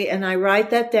say, and I write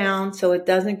that down so it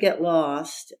doesn't get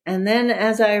lost. And then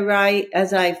as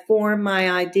I form my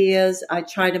ideas, I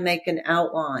try to make an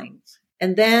outline.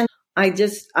 And then I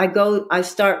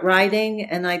start writing,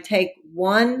 and I take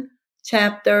one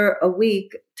chapter a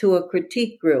week to a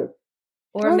critique group,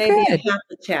 or maybe a half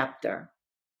a chapter.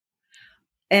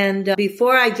 And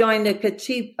before I joined a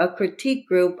critique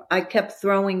group, I kept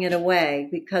throwing it away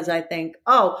because I think,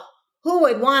 oh, who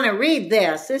would want to read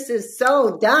this? This is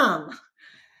so dumb.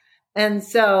 And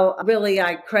so really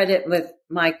I credit with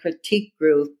my critique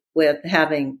group with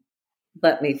having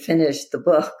let me finish the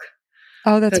book.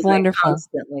 Oh, that's wonderful. I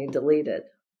constantly deleted.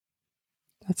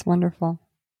 That's wonderful.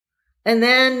 And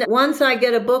then once I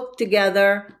get a book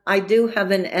together, I do have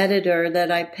an editor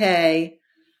that I pay,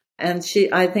 and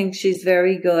I think she's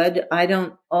very good. I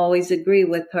don't always agree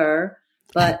with her,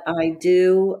 but I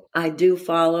do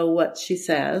follow what she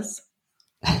says.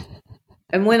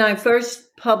 And when I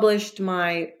first published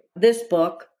this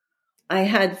book, I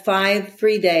had 5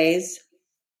 free days,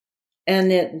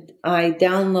 and I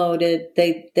downloaded.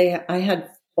 I had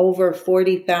over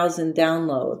 40,000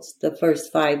 downloads the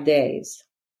first 5 days.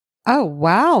 Oh,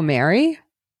 wow, Mary.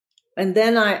 And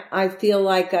then I feel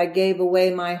like I gave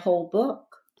away my whole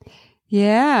book.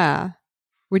 Yeah.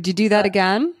 Would you do that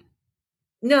again?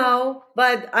 No,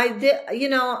 but I did,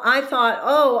 I thought,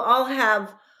 I'll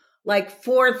have like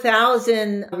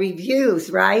 4,000 reviews,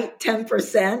 right?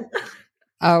 10%.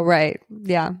 Oh, right.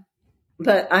 Yeah.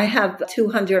 But I have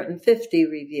 250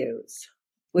 reviews,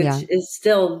 which is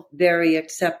still very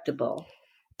acceptable.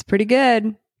 It's pretty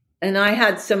good. And I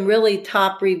had some really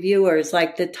top reviewers,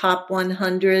 like the top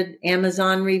 100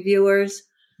 Amazon reviewers.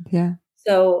 Yeah.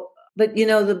 So, but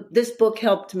this book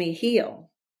helped me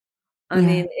heal. I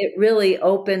mean, it really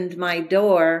opened my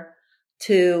door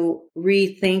to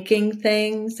rethinking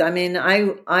things. I mean,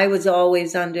 I was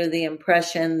always under the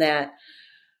impression that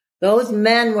those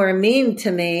men were mean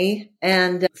to me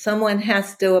and someone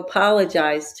has to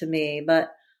apologize to me.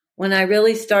 But when I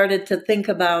really started to think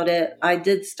about it, I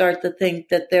did start to think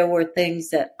that there were things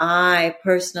that I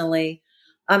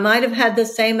might have had the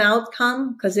same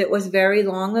outcome because it was very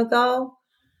long ago,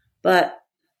 but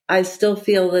I still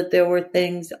feel that there were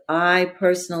things I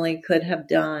personally could have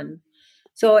done.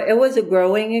 So it was a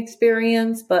growing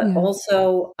experience, but Yeah.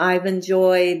 also I've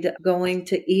enjoyed going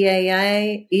to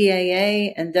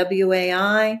EAA and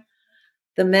WAI.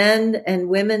 The men and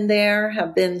women there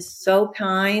have been so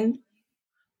kind.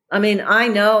 I mean, I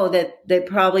know that they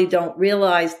probably don't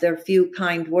realize their few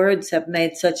kind words have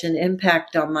made such an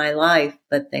impact on my life,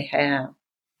 but they have.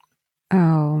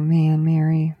 Oh man,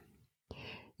 Mary.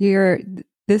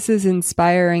 This is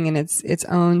inspiring in its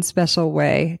own special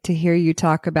way to hear you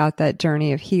talk about that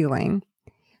journey of healing.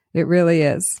 It really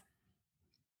is.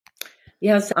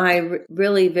 Yes, I'm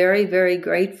really very, very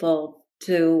grateful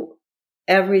to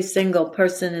every single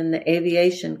person in the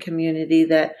aviation community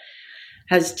that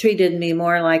has treated me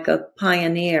more like a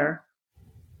pioneer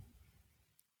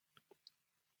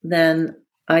than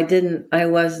I didn't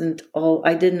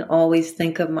always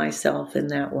think of myself in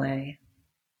that way.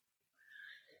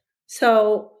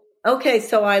 So, okay,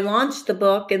 so I launched the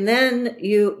book and then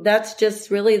that's just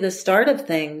really the start of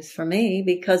things for me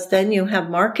because then you have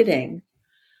marketing.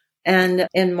 And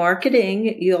in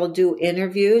marketing, you'll do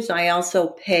interviews. I also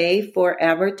pay for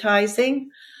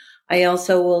advertising. I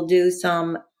also will do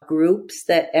some groups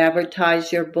that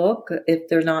advertise your book if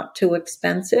they're not too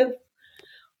expensive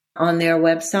on their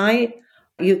website.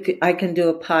 I can do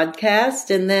a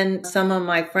podcast. And then some of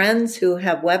my friends who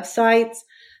have websites,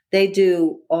 they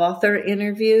do author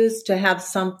interviews to have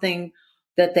something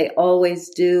that they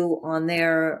always do on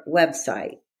their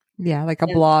website. Yeah, like a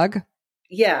blog.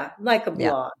 Yeah, like a Yeah.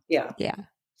 blog. Yeah. Yeah.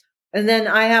 And then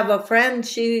I have a friend,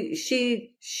 she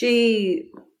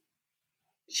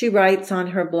writes on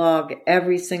her blog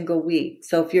every single week.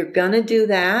 So if you're going to do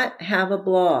that, have a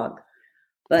blog.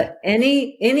 But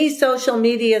any social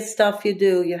media stuff you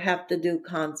do, you have to do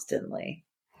constantly.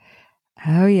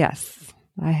 Oh yes.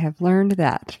 I have learned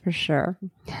that for sure.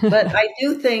 But I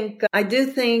do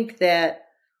think that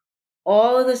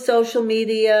all of the social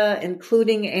media,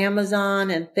 including Amazon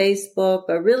and Facebook,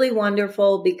 are really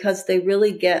wonderful because they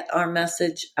really get our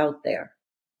message out there.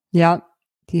 Yep.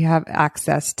 You have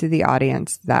access to the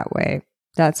audience that way.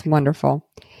 That's wonderful.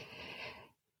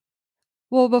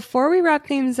 Well, before we wrap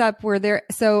things up,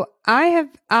 so I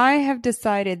have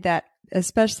decided that,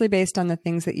 especially based on the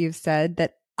things that you've said,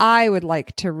 that I would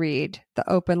like to read the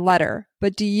open letter.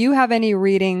 But do you have any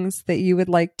readings that you would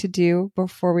like to do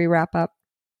before we wrap up?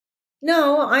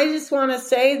 No, I just want to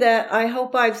say that I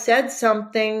hope I've said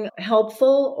something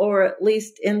helpful or at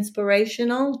least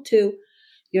inspirational to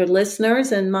your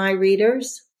listeners and my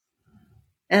readers.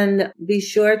 And be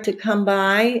sure to come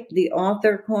by the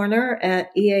author corner at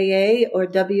EAA or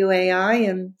WAI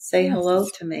and say hello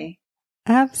to me.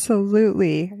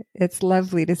 Absolutely. It's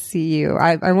lovely to see you.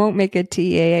 I won't make it to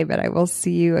EAA, but I will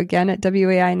see you again at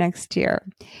WAI next year.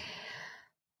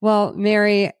 Well,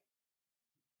 Mary,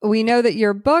 we know that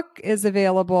your book is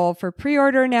available for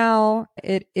pre-order now.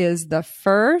 It is The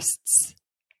Firsts,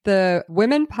 the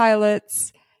women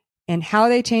pilots and how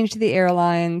they changed the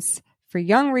airlines for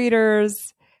young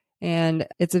readers. And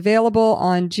it's available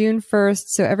on June 1st.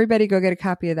 So everybody go get a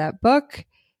copy of that book.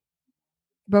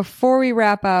 Before we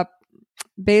wrap up,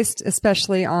 based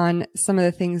especially on some of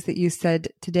the things that you said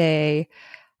today,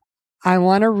 I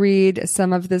want to read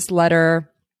some of this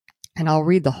letter, and I'll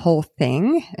read the whole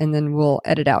thing and then we'll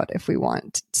edit out if we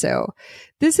want. So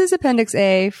this is Appendix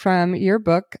A from your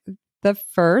book, The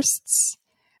Firsts.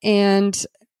 And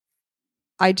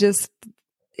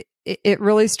it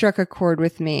really struck a chord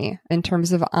with me in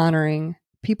terms of honoring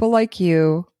people like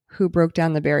you who broke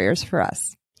down the barriers for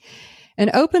us. An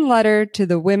Open Letter to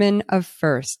the Women of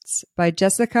Firsts by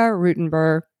Jessica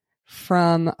Rutenberg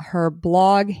from her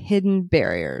blog Hidden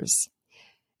Barriers.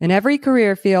 In every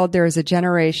career field, there is a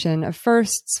generation of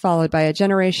firsts followed by a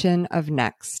generation of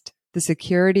next. The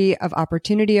security of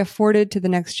opportunity afforded to the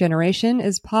next generation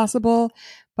is possible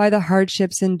by the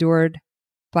hardships endured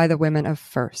by the women of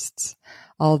firsts.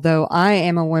 Although I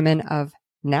am a woman of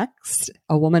next,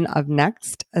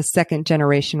 a second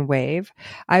generation wave,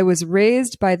 I was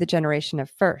raised by the generation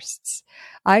of firsts.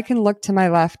 I can look to my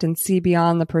left and see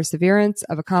beyond the perseverance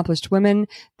of accomplished women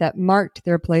that marked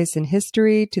their place in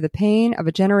history to the pain of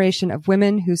a generation of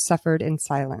women who suffered in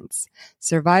silence.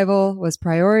 Survival was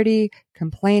priority.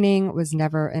 Complaining was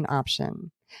never an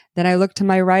option. Then I look to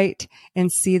my right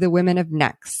and see the women of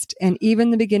next, and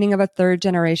even the beginning of a third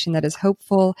generation that is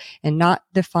hopeful and not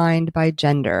defined by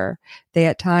gender. They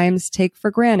at times take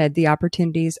for granted the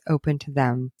opportunities open to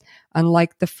them.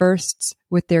 Unlike the firsts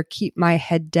with their keep my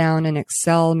head down and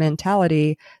excel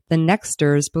mentality, the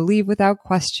nexters believe without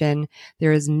question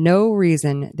there is no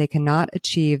reason they cannot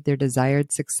achieve their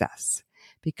desired success.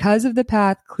 Because of the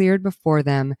path cleared before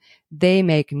them, they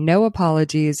make no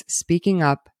apologies speaking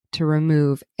up to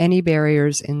remove any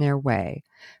barriers in their way.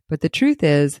 But the truth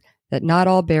is that not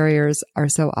all barriers are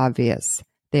so obvious.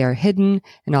 They are hidden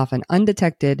and often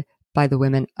undetected by the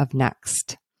women of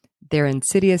next. Their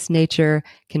insidious nature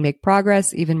can make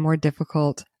progress even more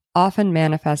difficult, often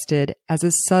manifested as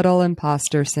a subtle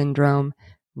imposter syndrome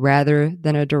rather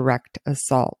than a direct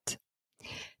assault.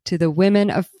 To the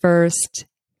women of first,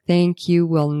 thank you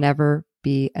will never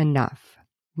be enough.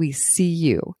 We see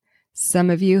you. Some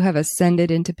of you have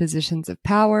ascended into positions of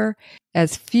power,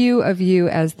 as few of you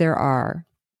as there are.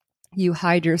 You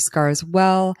hide your scars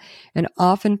well and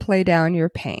often play down your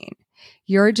pain.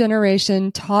 Your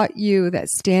generation taught you that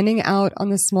standing out on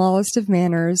the smallest of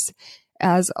manners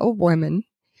as a woman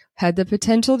had the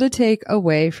potential to take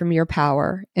away from your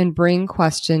power and bring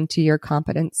question to your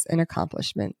competence and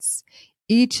accomplishments.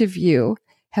 Each of you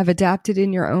have adapted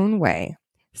in your own way.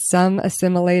 Some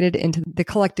assimilated into the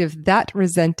collective that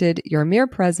resented your mere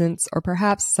presence, or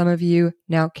perhaps some of you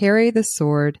now carry the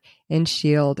sword and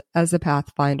shield as a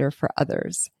pathfinder for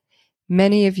others.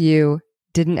 Many of you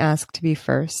didn't ask to be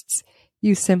firsts.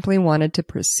 You simply wanted to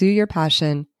pursue your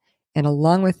passion, and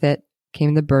along with it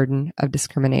came the burden of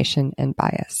discrimination and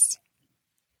bias.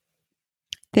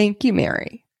 Thank you,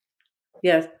 Mary.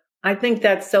 Yes, I think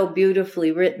that's so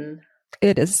beautifully written.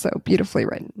 It is so beautifully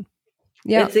written.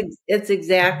 Yeah. It's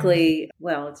exactly,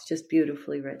 well, it's just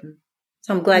beautifully written.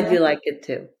 So I'm glad you like it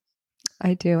too.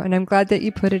 I do. And I'm glad that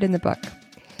you put it in the book.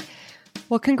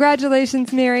 Well,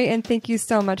 congratulations, Mary. And thank you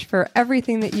so much for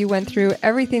everything that you went through,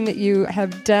 everything that you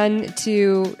have done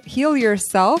to heal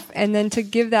yourself and then to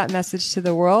give that message to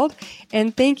the world.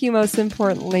 And thank you most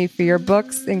importantly for your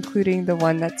books, including the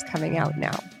one that's coming out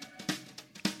now.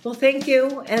 Well, thank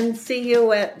you, and see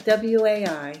you at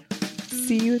WAI.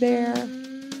 See you there.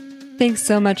 Thanks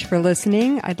so much for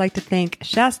listening. I'd like to thank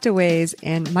Shasta Ways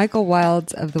and Michael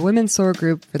Wilds of the Women's Soar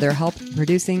Group for their help in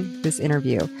producing this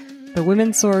interview. The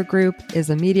Women's Soar Group is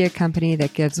a media company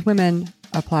that gives women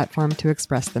a platform to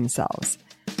express themselves.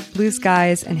 Blue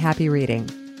skies and happy reading.